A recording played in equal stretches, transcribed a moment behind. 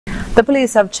The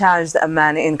police have charged a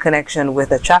man in connection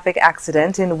with a traffic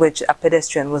accident in which a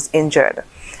pedestrian was injured.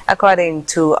 According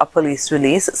to a police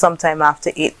release, sometime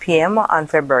after 8 p.m. on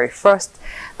February 1st,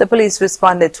 the police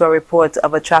responded to a report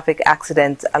of a traffic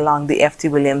accident along the F.T.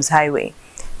 Williams Highway.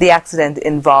 The accident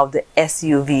involved the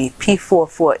SUV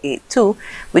P4482,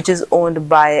 which is owned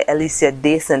by Alicia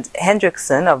Decent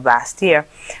Hendrickson of Bastyr,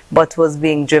 but was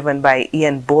being driven by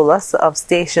Ian Bolus of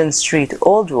Station Street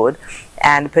Old Road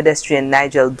and pedestrian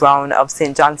Nigel Brown of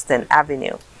St. Johnston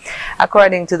Avenue.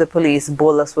 According to the police,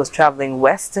 Bolus was traveling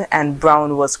west and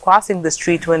Brown was crossing the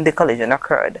street when the collision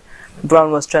occurred.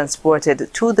 Brown was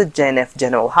transported to the JNF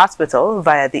General Hospital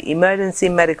via the Emergency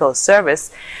Medical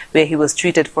Service, where he was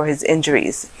treated for his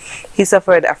injuries. He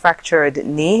suffered a fractured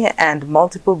knee and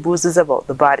multiple bruises about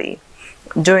the body.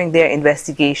 During their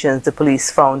investigations, the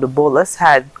police found Bolus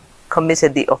had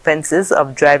committed the offenses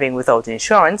of driving without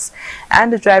insurance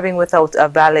and driving without a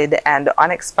valid and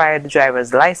unexpired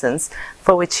driver's license,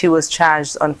 for which he was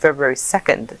charged on February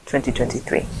 2nd,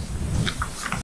 2023.